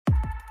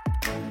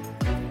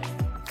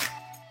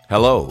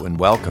Hello and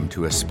welcome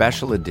to a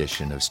special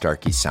edition of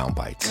Starkey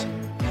Soundbites.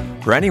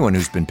 For anyone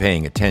who's been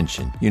paying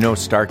attention, you know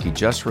Starkey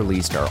just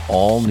released our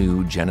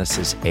all-new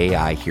Genesis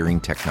AI hearing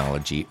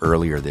technology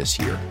earlier this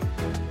year,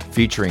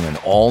 featuring an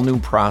all-new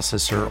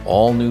processor,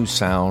 all-new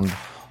sound,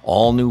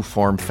 all-new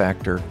form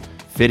factor,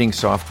 fitting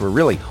software,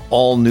 really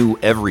all-new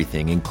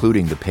everything,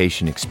 including the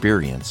patient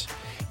experience.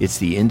 It's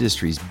the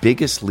industry's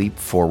biggest leap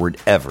forward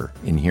ever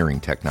in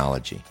hearing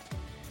technology.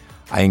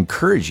 I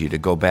encourage you to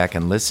go back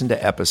and listen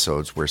to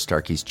episodes where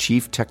Starkey's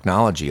Chief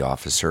Technology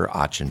Officer,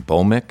 Achin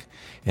Bhowmick,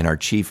 and our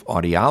Chief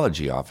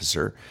Audiology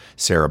Officer,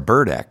 Sarah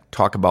Burdak,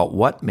 talk about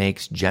what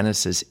makes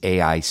Genesis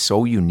AI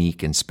so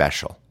unique and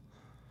special.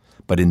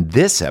 But in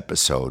this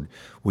episode,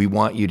 we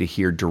want you to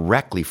hear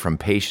directly from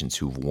patients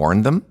who've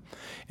worn them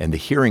and the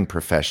hearing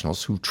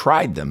professionals who've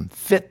tried them,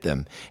 fit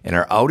them, and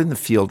are out in the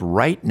field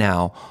right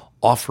now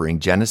offering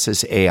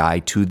Genesis AI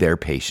to their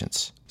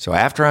patients. So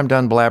after I'm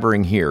done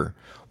blabbering here,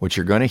 what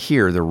you're going to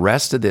hear the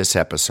rest of this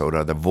episode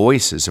are the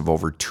voices of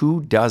over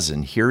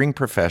 24 hearing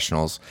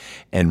professionals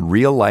and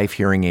real-life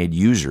hearing aid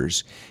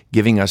users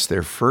giving us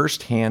their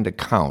first-hand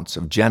accounts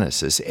of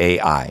Genesis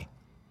AI.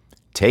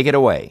 Take it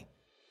away.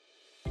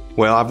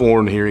 Well, I've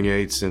worn hearing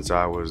aids since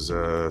I was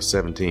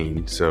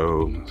 17,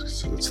 so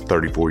it's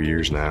 34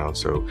 years now.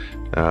 So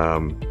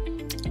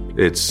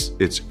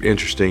it's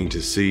interesting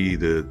to see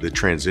the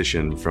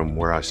transition from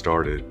where I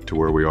started to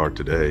where we are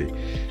today.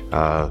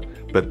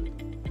 But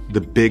the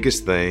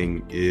biggest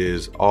thing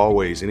is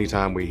always,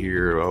 anytime we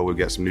hear, oh, we've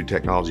got some new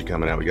technology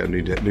coming out, we got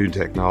new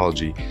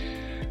technology,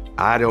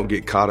 I don't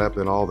get caught up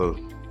in all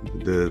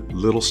the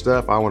little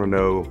stuff. I want to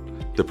know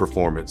the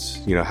performance.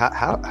 You know,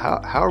 how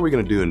are we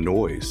going to do in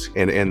noise?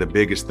 And the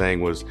biggest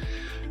thing was,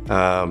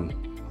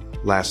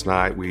 last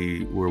night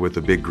we were with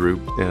a big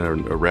group in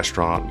a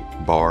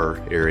restaurant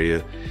bar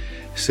area,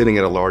 sitting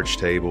at a large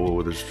table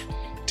with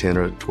 10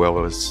 or 12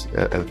 of us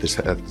at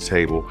the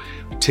table.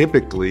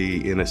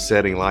 Typically in a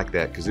setting like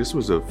that, because this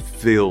was a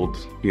filled,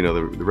 you know,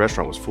 the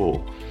restaurant was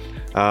full.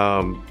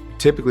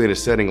 Typically in a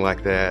setting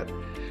like that,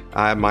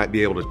 I might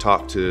be able to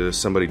talk to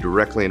somebody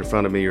directly in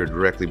front of me or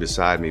directly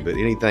beside me, but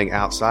anything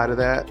outside of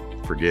that,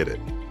 forget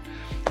it.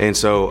 And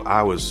so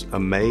I was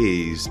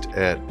amazed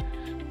at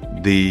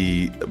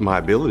my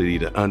ability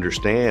to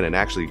understand and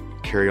actually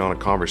carry on a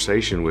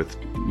conversation with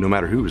no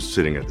matter who was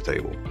sitting at the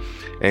table.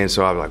 And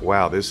so I was like,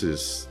 wow,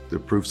 the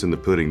proof's in the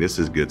pudding. This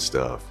is good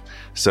stuff.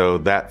 So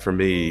that for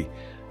me,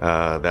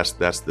 that's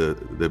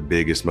the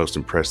biggest, most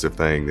impressive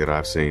thing that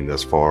I've seen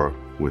thus far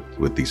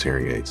with these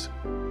hearing aids.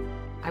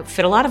 I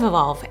fit a lot of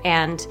Evolve,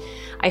 and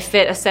I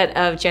fit a set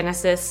of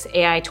Genesis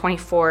AI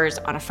 24s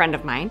on a friend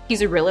of mine.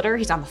 He's a realtor.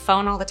 He's on the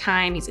phone all the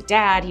time. He's a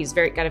dad. He's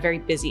got a very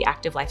busy,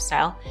 active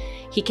lifestyle.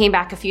 He came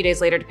back a few days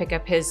later to pick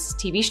up his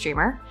TV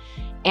streamer,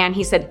 and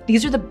he said,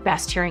 "These are the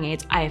best hearing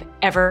aids I have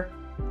ever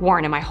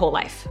worn in my whole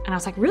life." And I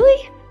was like,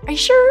 "Really? Are you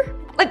sure?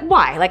 Like,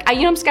 why?" Like,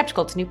 I'm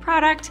skeptical. It's a new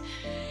product.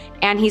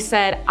 And he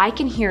said, "I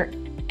can hear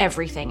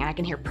everything, and I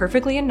can hear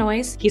perfectly in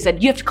noise." He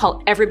said, "You have to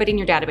call everybody in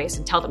your database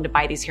and tell them to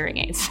buy these hearing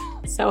aids."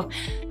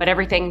 But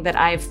everything that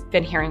I've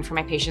been hearing from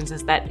my patients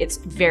is that it's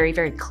very,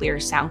 very clear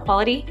sound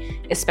quality,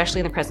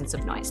 especially in the presence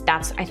of noise.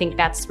 I think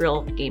that's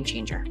real game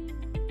changer.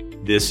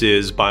 This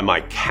is, by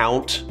my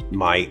count,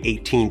 my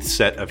 18th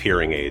set of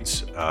hearing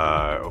aids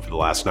over the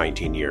last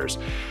 19 years.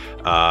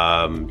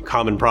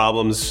 Common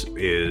problems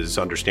is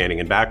understanding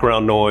and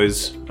background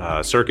noise,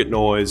 circuit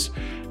noise,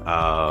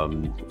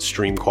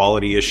 stream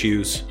quality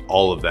issues.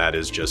 All of that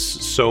is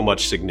just so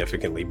much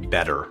significantly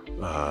better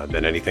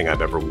than anything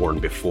I've ever worn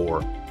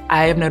before.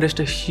 I have noticed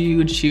a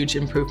huge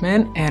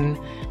improvement in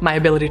my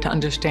ability to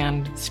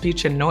understand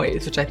speech and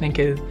noise, which I think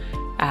is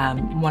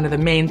one of the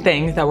main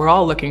things that we're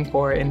all looking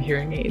for in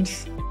hearing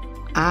aids.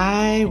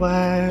 I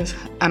was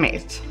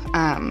amazed.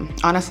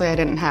 Honestly, I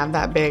didn't have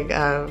that big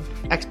of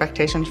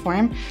expectations for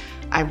him.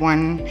 I've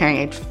worn hearing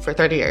aids for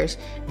 30 years,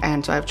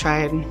 and so I've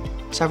tried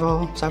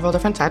several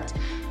different sets.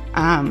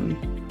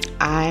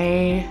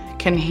 I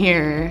can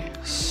hear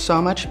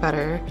so much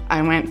better.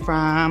 I went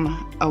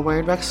from a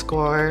word rec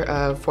score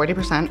of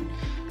 40%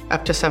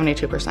 up to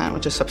 72%,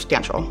 which is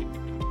substantial.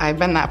 I've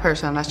been that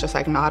person that's just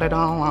like nodded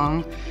all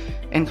along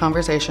in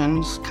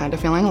conversations, kind of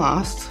feeling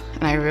lost,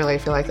 and I really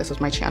feel like this is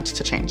my chance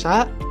to change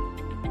that.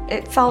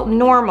 It felt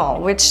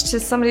normal, which to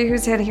somebody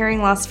who's had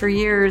hearing loss for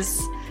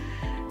years,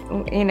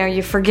 you know,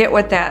 you forget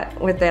what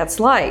that's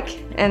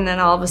like, and then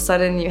all of a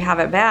sudden you have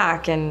it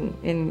back, and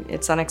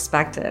it's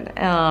unexpected.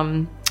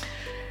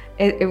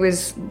 There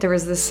was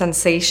this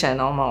sensation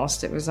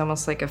almost. It was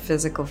almost like a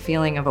physical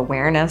feeling of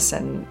awareness,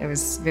 and it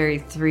was very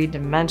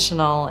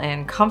three-dimensional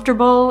and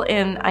comfortable,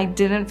 and I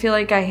didn't feel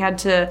like I had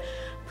to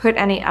put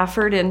any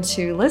effort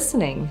into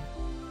listening.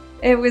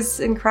 It was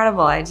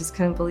incredible. I just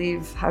couldn't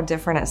believe how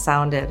different it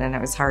sounded, and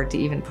it was hard to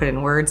even put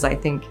in words. I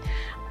think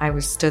I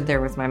stood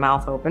there with my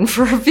mouth open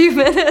for a few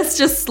minutes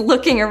just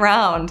looking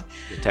around.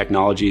 The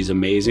technology is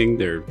amazing.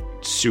 They're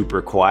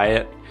super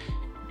quiet.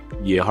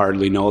 You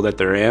hardly know that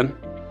they're in.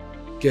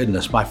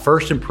 Goodness, my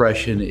first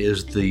impression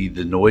is the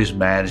noise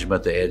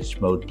management, the Edge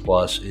Mode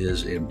Plus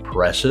is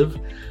impressive.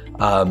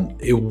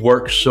 It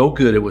worked so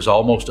good. It was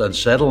almost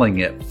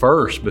unsettling at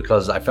first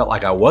because I felt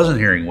like I wasn't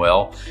hearing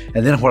well.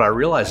 And then what I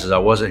realized is I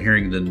wasn't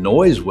hearing the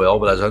noise well,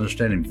 but I was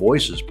understanding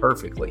voices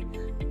perfectly.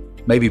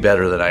 Maybe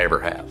better than I ever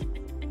have.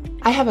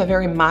 I have a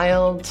very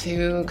mild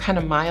to kind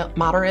of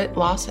moderate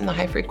loss in the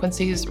high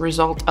frequencies,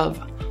 result of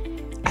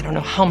I don't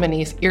know how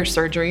many ear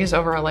surgeries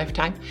over a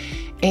lifetime.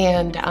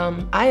 And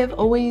I've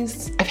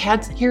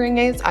had hearing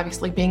aids,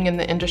 obviously being in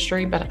the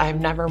industry, but I've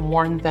never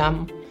worn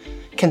them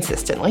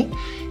consistently.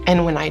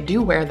 And when I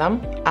do wear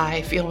them,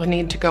 I feel a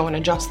need to go and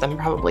adjust them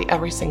probably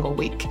every single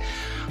week.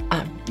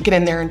 Get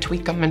in there and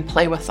tweak them and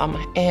play with them.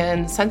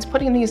 And since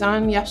putting these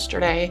on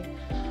yesterday,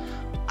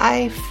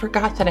 I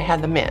forgot that I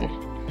had them in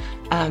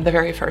the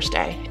very first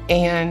day.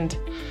 And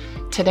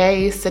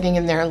today, sitting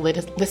in there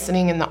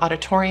listening in the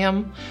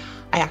auditorium,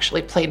 I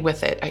actually played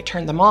with it. I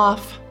turned them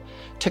off,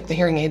 took the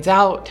hearing aids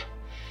out,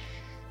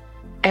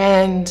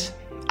 and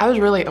I was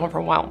really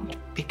overwhelmed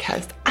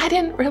because I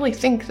didn't really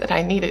think that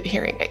I needed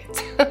hearing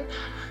aids.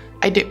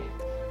 I do.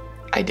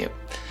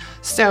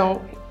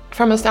 So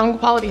from a sound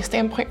quality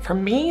standpoint, for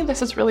me, this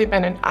has really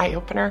been an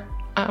eye-opener.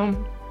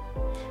 I'm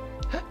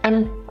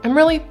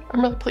really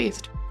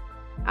pleased.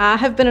 I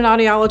have been an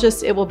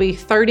audiologist. It will be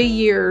 30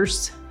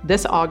 years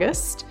this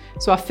August.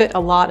 So I fit a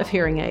lot of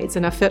hearing aids,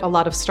 and I fit a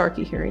lot of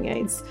Starkey hearing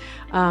aids.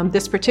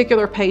 This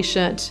particular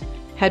patient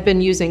had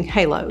been using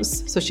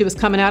halos. So she was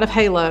coming out of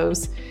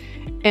halos,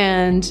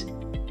 and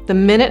the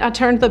minute I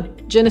turned the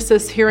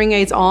Genesis hearing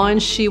aids on,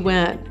 she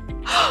went,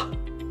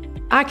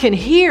 I can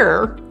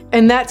hear,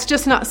 and that's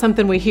just not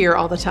something we hear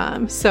all the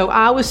time. So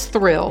I was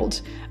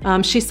thrilled.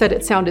 She said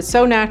it sounded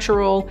so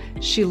natural.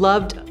 She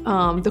loved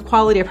the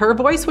quality of her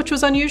voice, which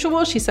was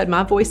unusual. She said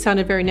my voice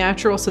sounded very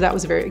natural, so that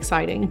was very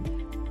exciting.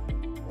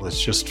 Well,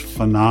 it's just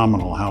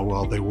phenomenal how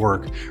well they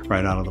work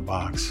right out of the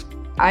box.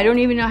 I don't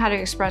even know how to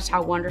express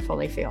how wonderful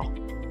they feel.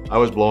 I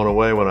was blown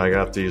away when I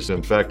got these.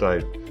 In fact,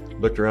 I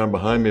looked around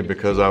behind me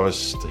because I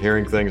was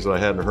hearing things that I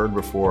hadn't heard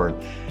before,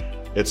 and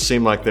it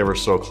seemed like they were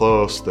so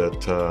close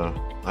that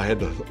I had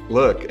to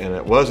look, and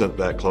it wasn't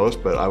that close,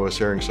 but I was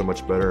hearing so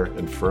much better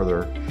and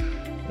further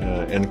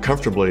and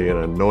comfortably in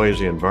a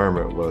noisy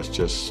environment was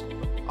just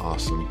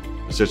awesome.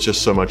 It's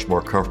just so much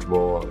more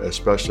comfortable,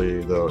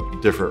 especially the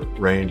different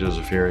ranges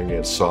of hearing.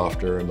 It's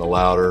softer and the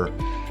louder.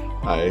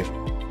 I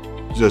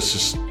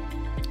just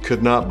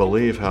could not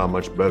believe how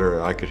much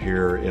better I could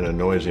hear in a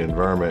noisy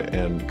environment,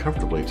 and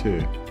comfortably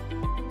too.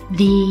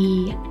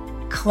 The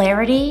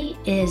clarity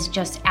is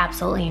just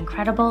absolutely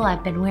incredible.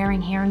 I've been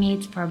wearing hearing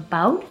aids for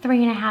about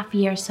 3.5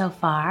 years so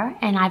far,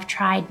 and I've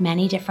tried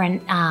many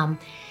different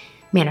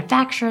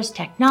manufacturers,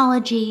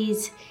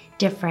 technologies,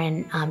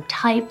 different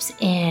types,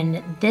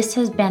 and this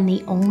has been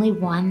the only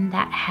one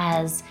that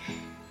has,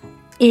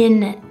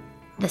 in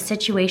the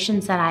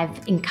situations that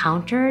I've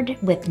encountered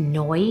with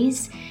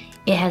noise,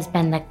 it has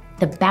been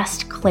the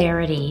best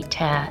clarity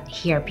to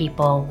hear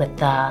people with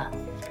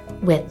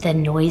the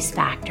noise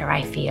factor,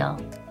 I feel.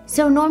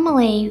 So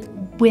normally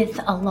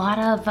with a lot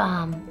of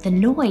the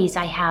noise,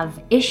 I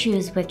have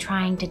issues with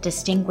trying to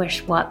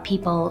distinguish what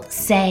people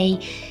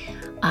say.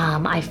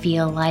 I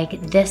feel like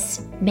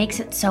this makes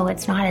it so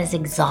it's not as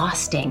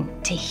exhausting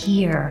to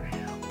hear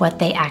what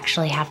they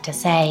actually have to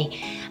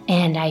say.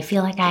 And I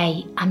feel like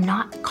I'm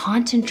not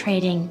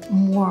concentrating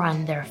more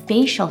on their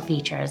facial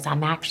features.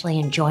 I'm actually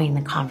enjoying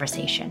the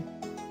conversation.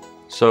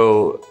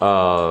 So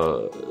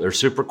they're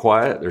super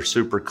quiet, they're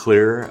super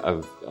clear.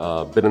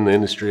 I've been in the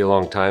industry a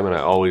long time, and I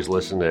always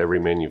listen to every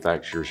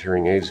manufacturer's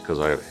hearing aids because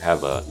I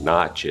have a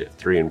notch at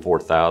 3,000 and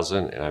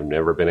 4,000, and I've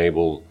never been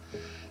able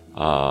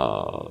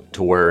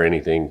to wear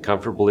anything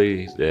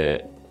comfortably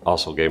that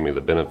also gave me the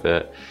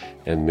benefit.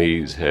 And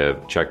these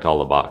have checked all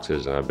the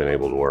boxes, and I've been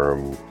able to wear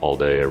them all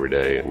day, every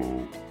day,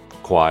 and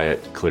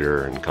quiet,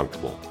 clear, and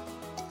comfortable.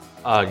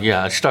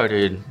 Yeah, I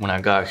started when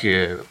I got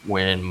here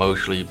wearing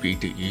mostly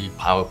BTE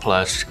Power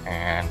Plus,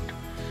 and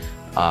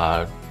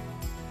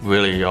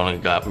really only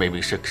got maybe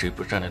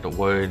 60% of the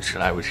words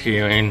that I was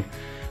hearing,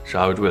 so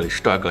I was really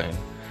struggling.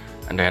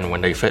 And then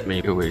when they fit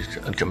me, it was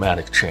a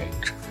dramatic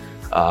change.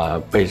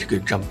 Basically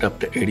jumped up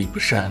to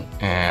 80%,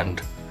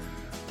 and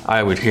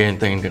I was hearing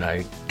things that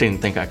I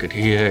didn't think I could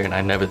hear, and I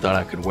never thought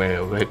I could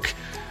wear a RIC,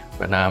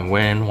 but now I'm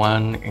wearing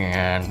one,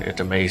 and it's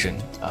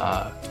amazing.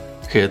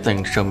 Hear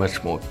things so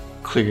much more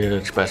clear,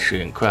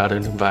 especially in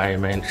crowded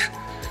environments,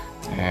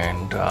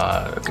 and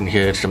I can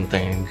hear some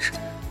things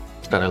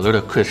that are a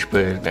little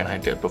crisper than I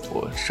did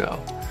before,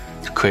 so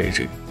it's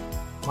crazy.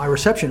 My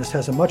receptionist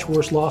has a much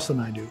worse loss than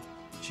I do.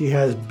 She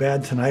has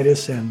bad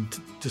tinnitus and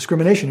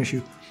discrimination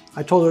issue.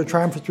 I told her to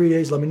try them for 3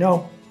 days, let me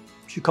know.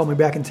 She called me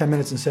back in 10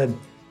 minutes and said,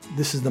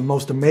 this is the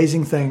most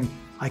amazing thing.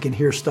 I can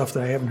hear stuff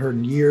that I haven't heard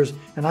in years,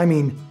 and I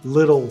mean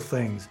little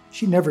things.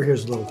 She never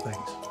hears little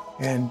things.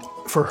 And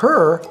for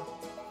her,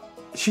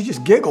 she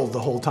just giggled the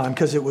whole time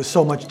because it was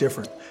so much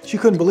different. She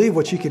couldn't believe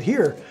what she could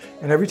hear.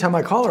 And every time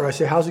I call her, I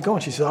say, how's it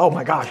going? She says, oh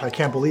my gosh, I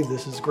can't believe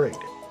this is great.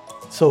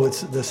 So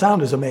the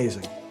sound is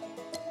amazing.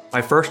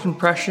 My first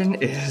impression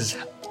is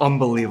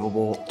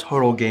unbelievable,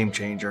 total game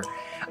changer.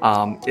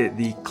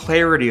 The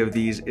clarity of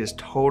these is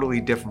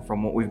totally different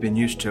from what we've been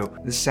used to.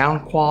 The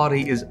sound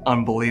quality is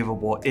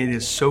unbelievable. It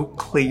is so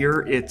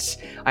clear.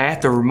 I have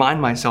to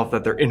remind myself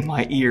that they're in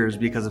my ears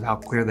because of how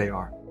clear they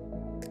are.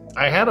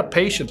 I had a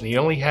patient, and he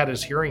only had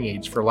his hearing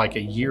aids for like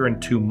a year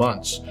and 2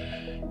 months.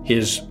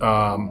 His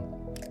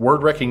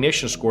word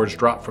recognition scores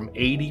dropped from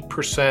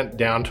 80%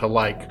 down to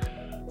like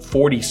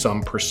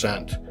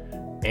 40-some%.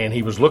 And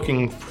he was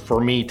looking for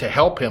me to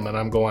help him, and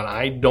I'm going,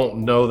 I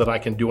don't know that I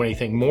can do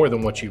anything more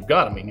than what you've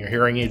got. I mean, your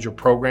hearing aids are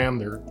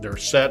programmed, they're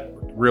set,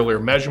 real ear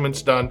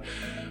measurements done.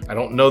 I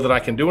don't know that I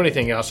can do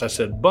anything else. I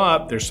said,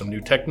 but there's some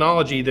new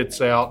technology that's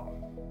out.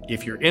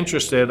 If you're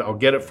interested, I'll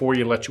get it for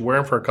you, let you wear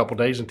them for a couple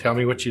days and tell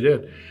me what you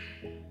did.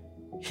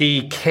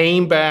 He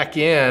came back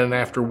in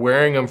after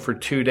wearing them for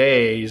 2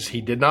 days.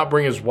 He did not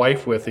bring his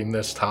wife with him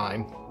this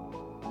time.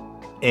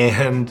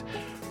 And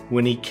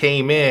when he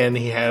came in,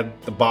 he had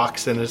the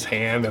box in his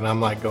hand, and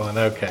I'm like going,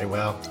 okay,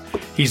 well,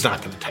 he's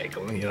not gonna take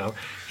them, you know.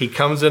 He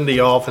comes in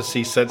the office,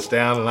 he sits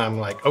down, and I'm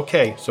like,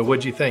 okay, so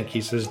what'd you think? He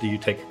says, do you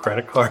take a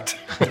credit card?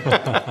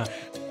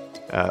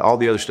 All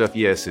the other stuff,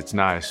 yes, it's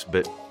nice,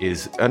 but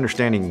is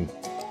understanding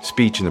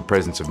speech in the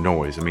presence of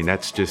noise. I mean,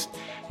 that's just,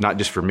 not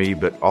just for me,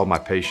 but all my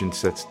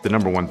patients, that's the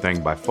number one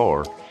thing by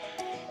far.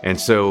 And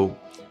so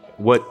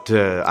what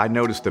I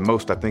noticed the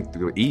most, I think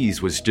the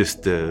ease was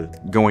just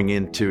going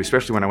into,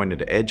 especially when I went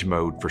into edge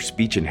mode for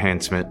speech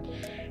enhancement,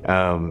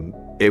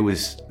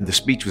 the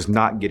speech was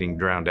not getting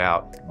drowned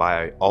out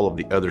by all of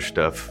the other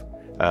stuff,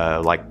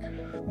 like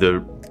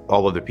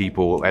all of the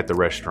people at the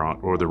restaurant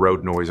or the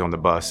road noise on the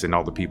bus and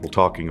all the people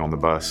talking on the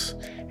bus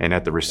and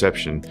at the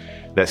reception.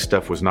 That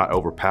stuff was not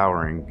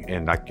overpowering,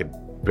 and I could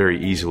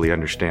very easily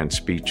understand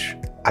speech.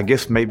 I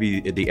guess maybe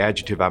the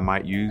adjective I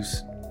might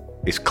use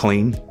is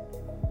clean.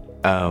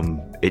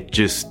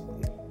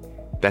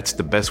 That's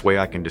the best way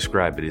I can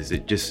describe it, is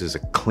it just is a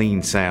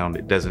clean sound.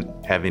 It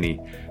doesn't have any,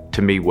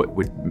 to me, what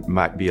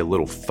might be a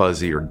little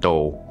fuzzy or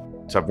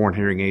dull. So I've worn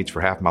hearing aids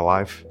for half my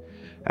life,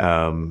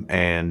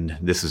 and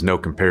this is no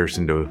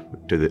comparison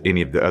to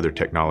any of the other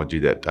technology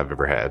that I've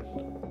ever had.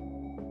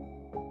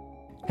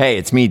 Hey,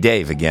 it's me,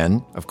 Dave,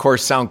 again. Of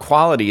course, sound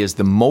quality is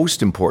the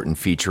most important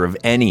feature of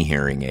any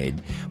hearing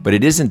aid, but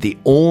it isn't the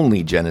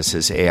only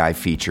Genesis AI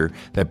feature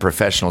that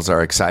professionals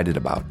are excited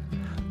about.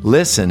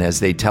 Listen as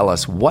they tell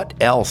us what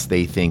else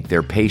they think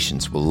their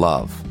patients will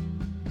love.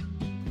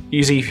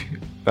 Easy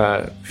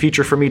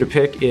feature for me to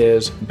pick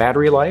is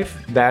battery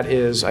life. That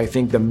is, I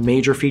think, the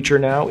major feature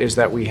now is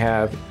that we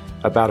have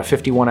about a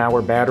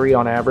 51-hour battery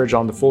on average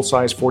on the full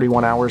size,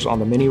 41 hours on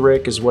the mini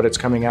rig is what it's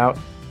coming out.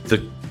 The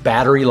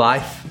battery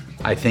life,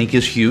 I think,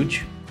 is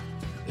huge.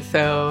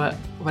 So,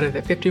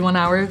 51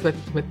 hours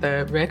with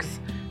the RICs?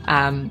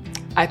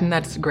 I think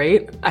that's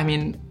great. I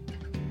mean,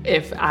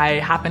 if I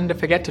happen to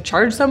forget to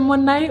charge them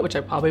one night, which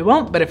I probably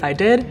won't, but if I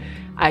did,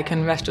 I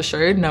can rest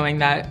assured knowing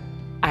that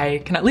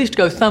I can at least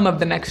go some of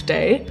the next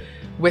day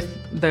with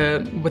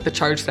the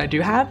charge that I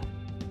do have.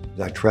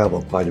 I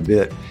travel quite a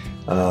bit.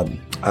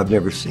 I've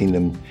never seen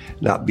them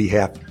not be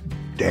half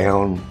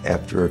down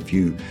after a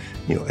few,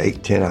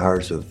 8-10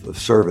 hours of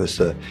service.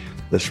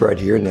 This right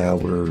here now,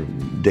 we're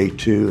day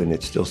 2 and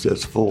it still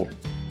says full.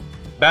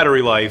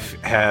 Battery life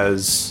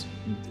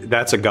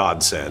that's a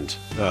godsend.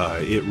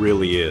 It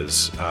really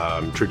is.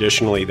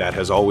 Traditionally, that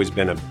has always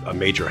been a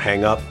major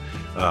hang-up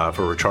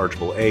for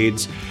rechargeable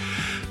aids.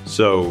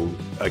 So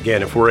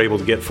again, if we're able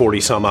to get 40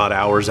 some odd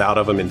hours out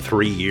of them in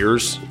 3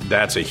 years,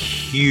 that's a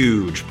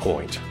huge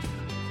point.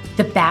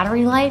 The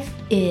battery life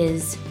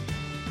is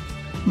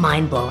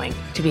mind-blowing,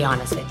 to be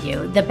honest with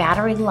you. The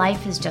battery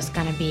life is just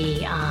going to be,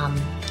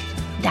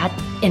 that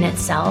in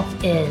itself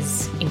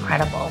is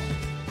incredible.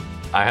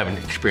 I haven't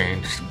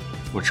experienced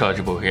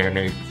rechargeable hearing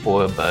aid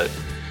before, but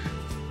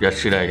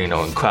yesterday, in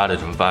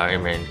crowded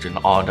environments and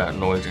all that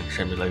noise and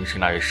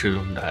simulation, I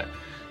assumed that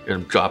it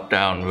would drop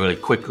down really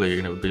quickly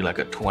and it would be like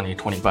a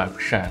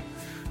 20-25%.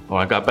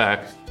 When I got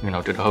back,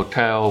 to the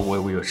hotel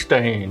where we were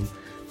staying,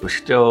 it was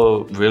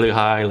still really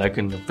high, like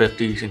in the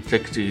 50s and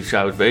 60s.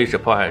 I was very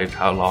surprised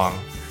how long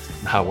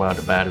and how well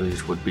the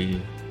batteries would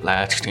be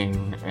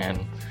lasting, and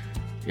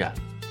yeah.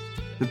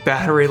 The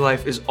battery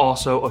life is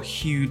also a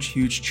huge,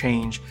 huge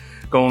change,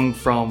 going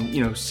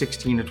from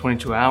 16 to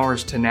 22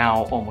 hours to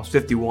now almost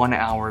 51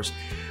 hours.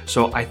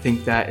 So I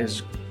think that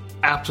is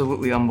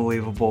absolutely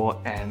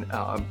unbelievable and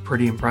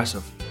pretty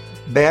impressive.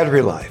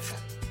 Battery life.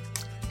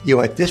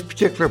 At this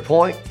particular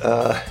point,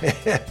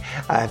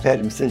 I've had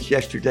them since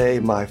yesterday.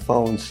 My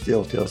phone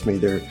still tells me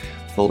they're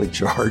fully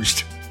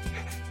charged.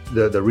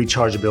 The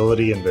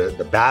rechargeability and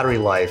the battery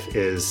life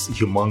is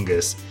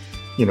humongous.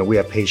 We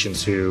have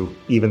patients who,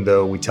 even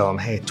though we tell them,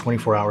 hey,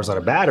 24 hours on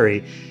a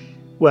battery,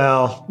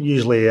 well,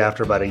 usually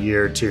after about a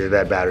year or two,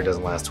 that battery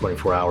doesn't last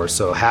 24 hours.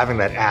 So having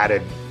that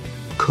added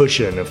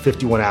cushion of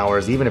 51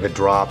 hours, even if it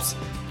drops,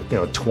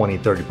 20,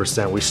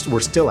 30%, we're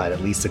still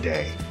at least a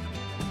day.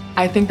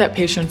 I think that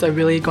patients are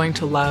really going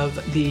to love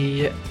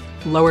the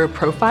lower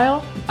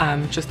profile,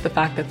 just the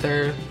fact that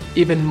they're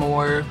even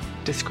more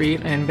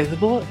discreet and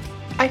visible.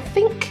 I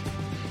think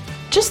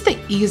just the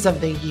ease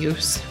of the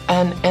use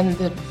and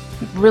the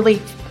really,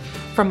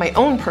 from my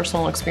own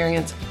personal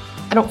experience,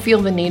 I don't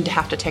feel the need to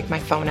have to take my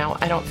phone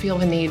out. I don't feel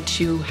the need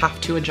to have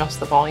to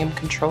adjust the volume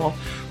control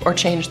or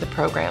change the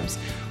programs,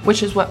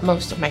 which is what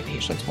most of my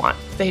patients want.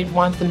 They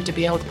want them to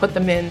be able to put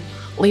them in,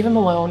 leave them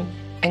alone,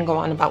 and go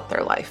on about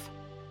their life.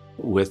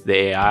 With the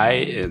AI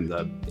and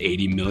the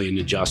 80 million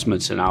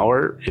adjustments an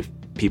hour, if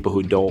people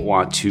who don't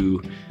want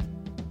to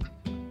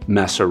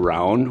mess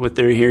around with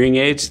their hearing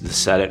aids, to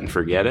set it and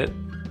forget it,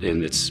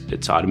 and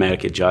it's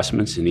automatic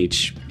adjustments in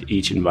each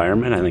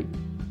environment, I think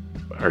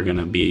are going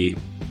to be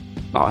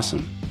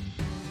awesome.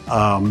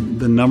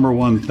 The number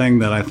one thing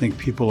that I think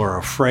people are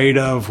afraid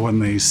of when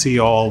they see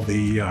all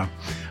the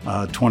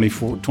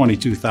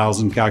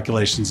 22,000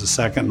 calculations a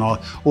second and all,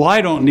 well,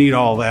 I don't need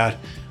all that.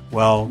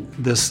 Well,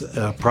 this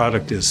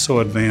product is so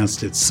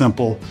advanced, it's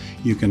simple.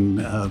 You can,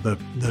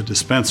 the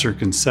dispenser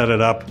can set it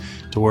up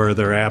to where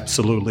they're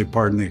absolutely,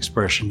 pardon the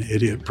expression,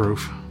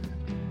 idiot-proof.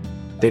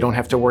 They don't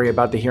have to worry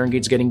about the hearing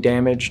aids getting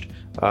damaged.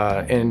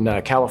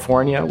 In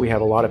California, we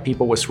have a lot of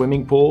people with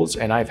swimming pools,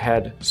 and I've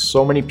had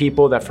so many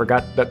people that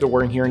forgot that they're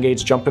wearing hearing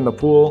aids jump in the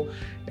pool,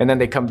 and then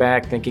they come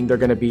back thinking they're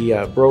going to be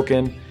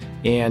broken.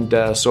 And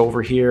so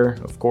over here,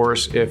 of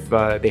course, if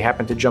they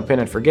happen to jump in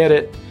and forget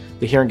it,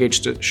 the hearing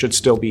aids should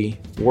still be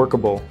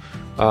workable.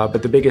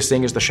 But the biggest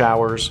thing is the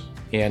showers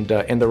and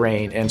the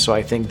rain. And so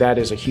I think that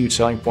is a huge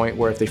selling point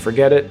where if they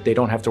forget it, they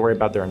don't have to worry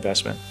about their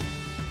investment.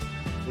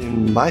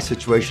 In my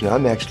situation,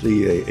 I'm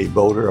actually a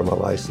boater. I'm a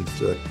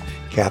licensed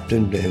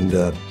captain,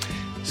 and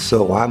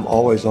so I'm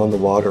always on the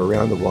water,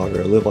 around the water.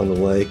 I live on the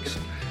lakes,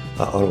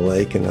 on a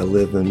lake, and I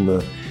live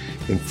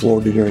in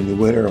Florida during the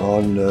winter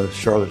on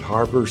Charlotte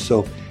Harbor.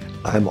 So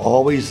I'm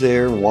always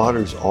there.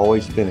 Water's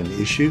always been an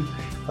issue,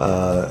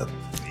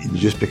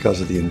 just because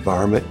of the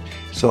environment.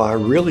 So I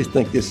really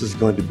think this is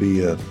going to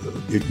be a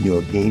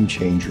game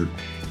changer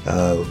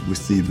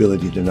with the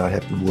ability to not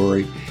have to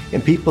worry.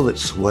 And people that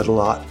sweat a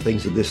lot,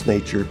 things of this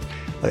nature,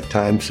 at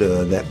times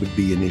that would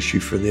be an issue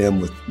for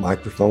them with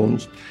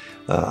microphones.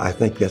 I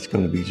think that's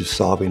going to be just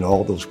solving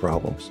all those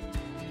problems.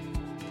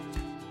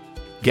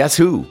 Guess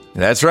who?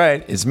 That's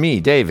right, it's me,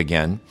 Dave,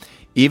 again.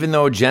 Even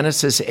though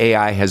Genesis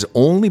AI has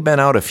only been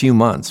out a few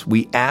months,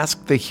 we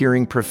asked the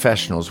hearing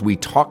professionals we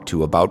talked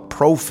to about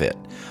ProFit,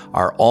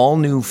 our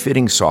all-new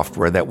fitting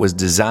software that was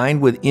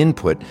designed with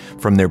input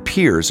from their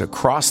peers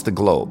across the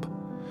globe.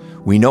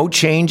 We know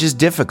change is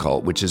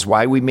difficult, which is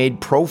why we made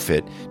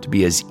ProFit to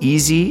be as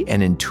easy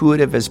and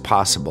intuitive as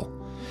possible.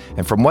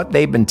 And from what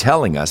they've been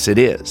telling us, it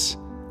is.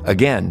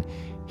 Again,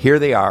 here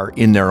they are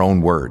in their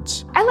own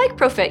words. I like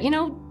ProFit.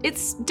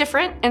 It's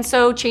different, and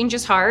so change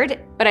is hard,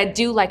 but I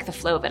do like the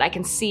flow of it. I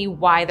can see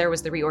why there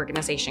was the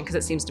reorganization because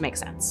it seems to make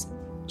sense.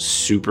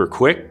 Super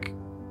quick,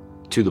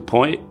 to the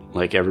point,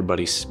 like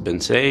everybody's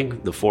been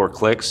saying. The 4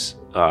 clicks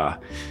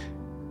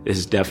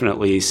is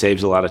definitely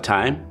saves a lot of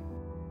time.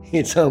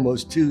 It's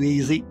almost too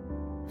easy.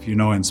 If you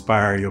know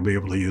Inspire, you'll be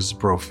able to use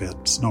ProFit.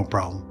 It's no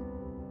problem.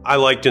 I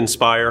liked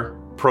Inspire.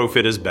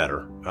 ProFit is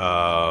better.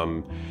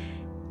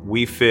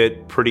 We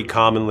fit pretty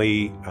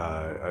commonly.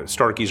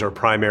 Starkey's our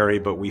primary,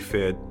 but we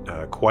fit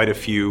quite a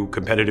few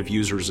competitive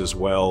users as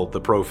well.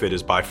 The ProFit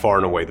is by far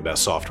and away the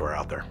best software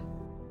out there.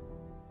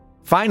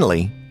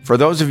 Finally, for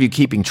those of you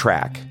keeping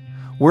track,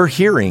 we're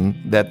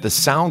hearing that the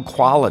sound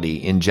quality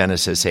in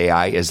Genesis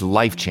AI is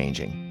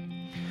life-changing,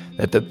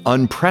 that the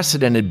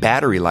unprecedented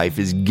battery life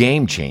is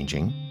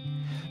game-changing,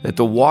 that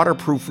the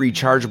waterproof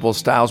rechargeable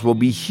styles will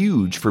be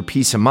huge for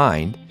peace of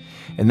mind,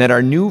 and that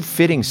our new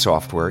fitting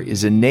software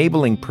is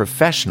enabling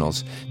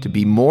professionals to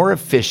be more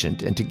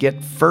efficient and to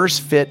get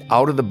first fit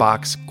out of the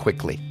box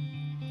quickly.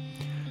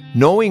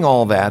 Knowing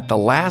all that, the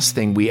last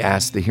thing we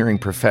asked the hearing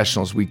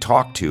professionals we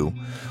talked to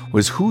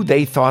was who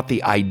they thought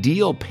the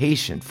ideal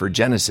patient for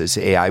Genesis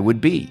AI would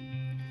be.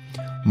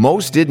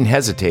 Most didn't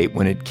hesitate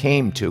when it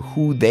came to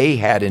who they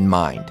had in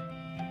mind.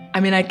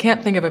 I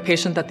can't think of a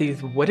patient that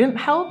these wouldn't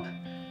help.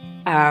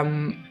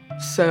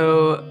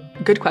 So,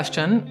 good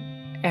question.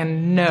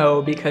 And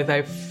no, because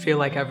I feel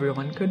like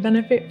everyone could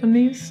benefit from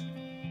these.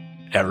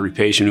 Every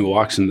patient who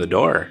walks in the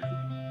door,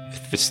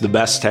 if it's the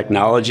best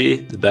technology,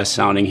 the best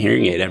sounding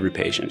hearing aid, every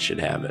patient should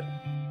have it.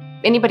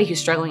 Anybody who's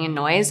struggling in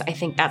noise, I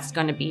think that's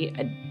going to be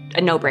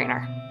a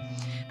no-brainer.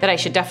 That I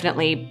should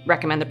definitely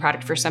recommend the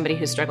product for somebody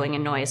who's struggling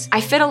in noise.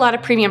 I fit a lot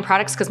of premium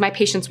products because my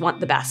patients want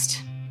the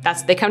best.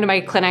 They come to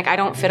my clinic. I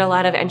don't fit a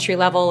lot of entry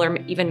level or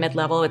even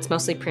mid-level. It's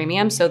mostly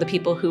premium. So the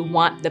people who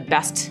want the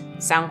best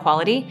sound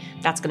quality,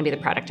 that's going to be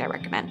the product I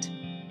recommend.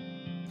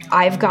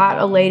 I've got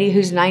a lady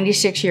who's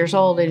 96 years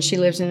old and she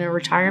lives in a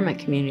retirement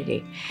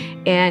community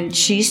and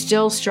she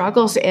still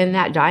struggles in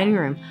that dining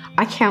room.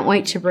 I can't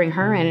wait to bring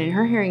her in, and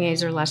her hearing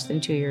aids are less than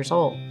 2 years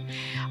old.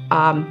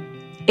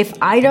 If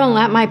I don't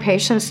let my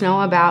patients know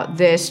about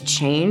this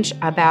change,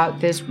 about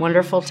this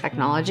wonderful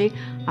technology,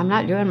 I'm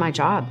not doing my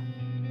job.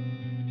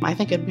 I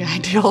think it'd be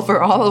ideal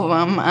for all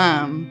of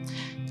them.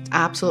 It's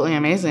absolutely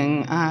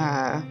amazing.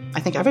 I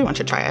think everyone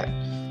should try it.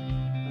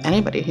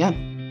 Anybody, yeah.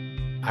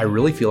 I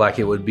really feel like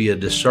it would be a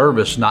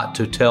disservice not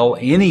to tell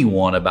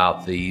anyone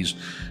about these,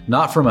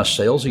 not from a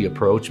salesy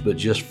approach, but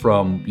just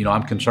from,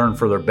 I'm concerned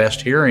for their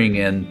best hearing,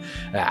 and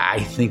I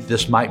think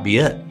this might be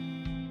it.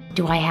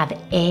 Do I have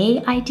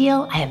a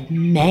ideal? I have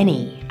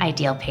many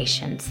ideal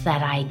patients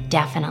that I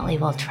definitely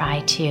will try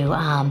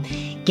to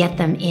get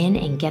them in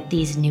and get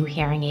these new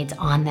hearing aids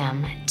on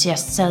them,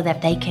 just so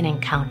that they can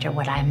encounter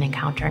what I'm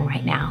encountering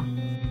right now.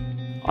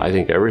 I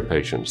think every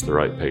patient's the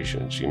right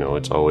patient.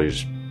 It's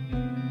always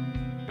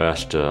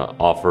best to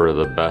offer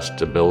the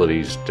best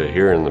abilities to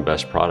hear in the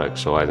best product.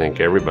 So I think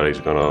everybody's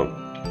going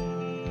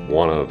to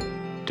want to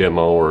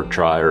demo or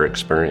try or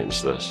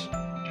experience this.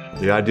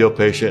 The ideal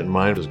patient in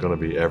mind is going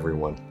to be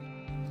everyone.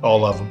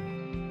 All of them.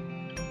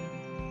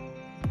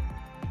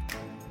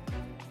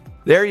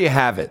 There you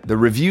have it. The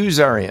reviews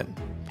are in.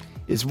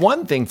 It's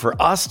one thing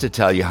for us to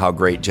tell you how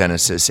great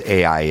Genesis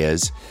AI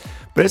is,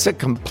 but it's a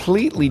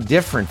completely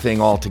different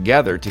thing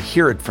altogether to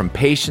hear it from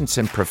patients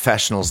and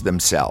professionals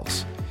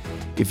themselves.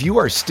 If you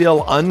are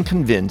still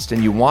unconvinced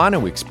and you want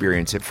to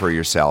experience it for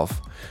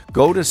yourself,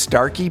 go to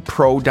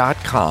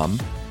starkeypro.com,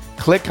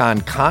 click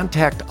on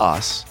Contact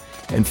Us,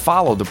 and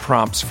follow the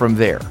prompts from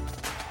there.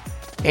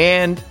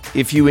 And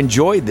if you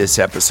enjoyed this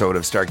episode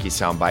of Starkey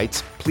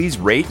Soundbites, please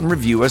rate and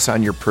review us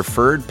on your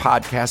preferred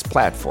podcast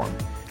platform.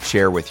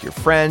 Share with your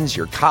friends,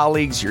 your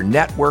colleagues, your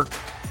network,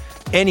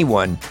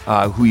 anyone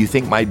who you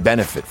think might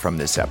benefit from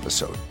this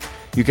episode.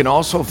 You can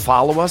also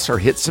follow us or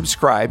hit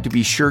subscribe to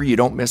be sure you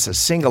don't miss a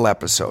single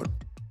episode.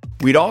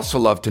 We'd also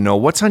love to know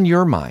what's on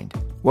your mind.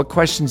 What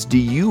questions do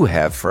you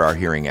have for our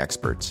hearing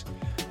experts?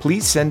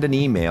 Please send an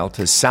email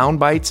to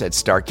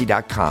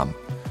soundbites@starkey.com.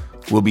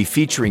 We'll be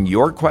featuring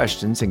your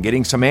questions and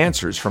getting some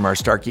answers from our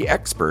Starkey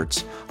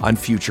experts on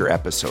future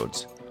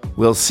episodes.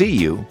 We'll see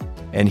you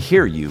and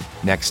hear you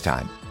next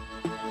time.